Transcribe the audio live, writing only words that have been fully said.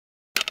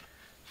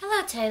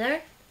Hello,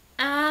 Taylor.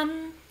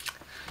 I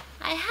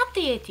had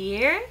the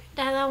idea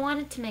that I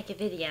wanted to make a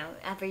video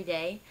every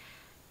day,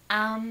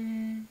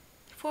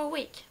 for a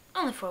week.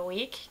 Only for a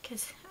week,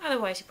 because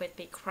otherwise it would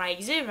be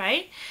crazy,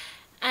 right?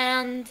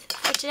 And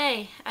for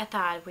today, I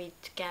thought we'd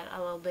get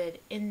a little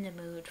bit in the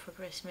mood for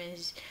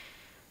Christmas,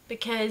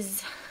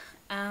 because,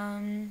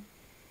 well,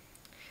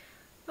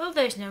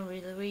 there's no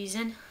real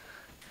reason.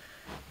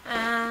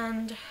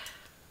 And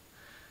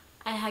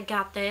I had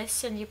got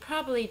this, and you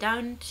probably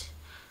don't.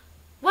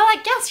 Well,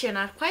 I guess you're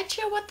not quite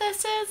sure what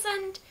this is,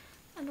 and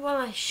well,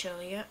 I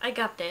show you. I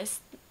got this.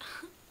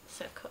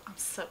 So cool. I'm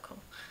so cool.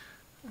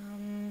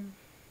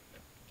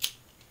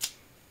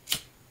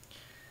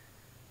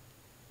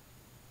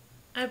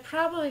 I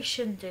probably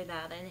shouldn't do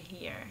that in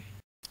here.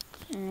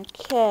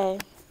 Okay.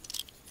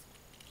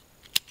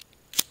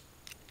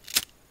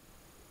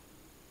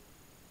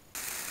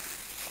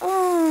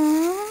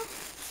 Oh,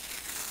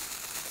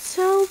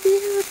 so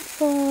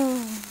beautiful.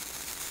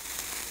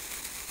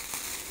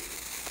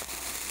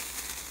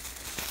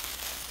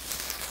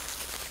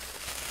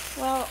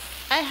 Well,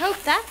 I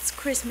hope that's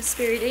Christmas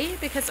spirity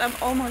because I'm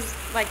almost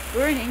like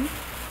burning.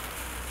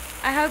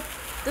 I hope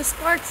the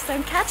sparks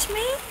don't catch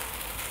me.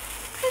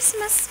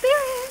 Christmas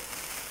spirit.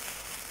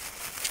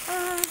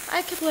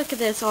 I could look at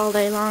this all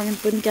day long and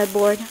wouldn't get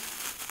bored.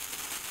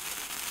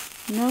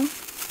 No,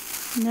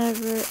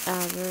 never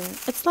ever.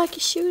 It's like a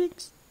shooting.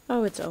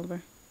 Oh, it's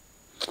over.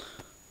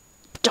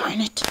 Darn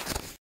it.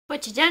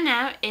 What you don't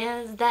know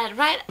is that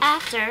right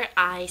after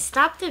I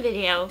stopped the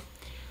video,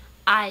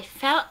 I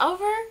fell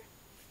over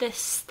the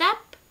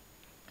step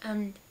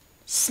and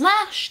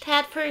smashed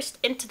headfirst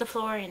into the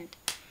floor and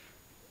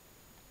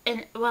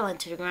well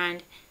into the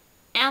ground,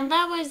 and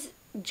that was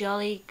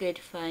jolly good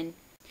fun.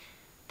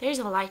 There's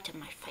a light in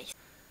my face.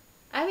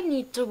 I would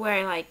need to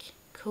wear like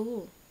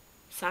cool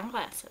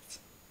sunglasses.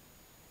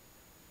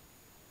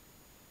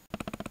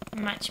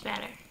 Much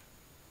better.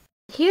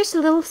 Here's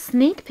a little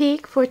sneak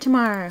peek for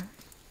tomorrow.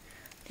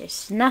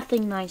 There's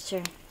nothing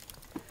nicer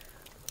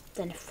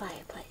than a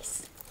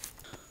fireplace.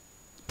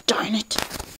 Darn it.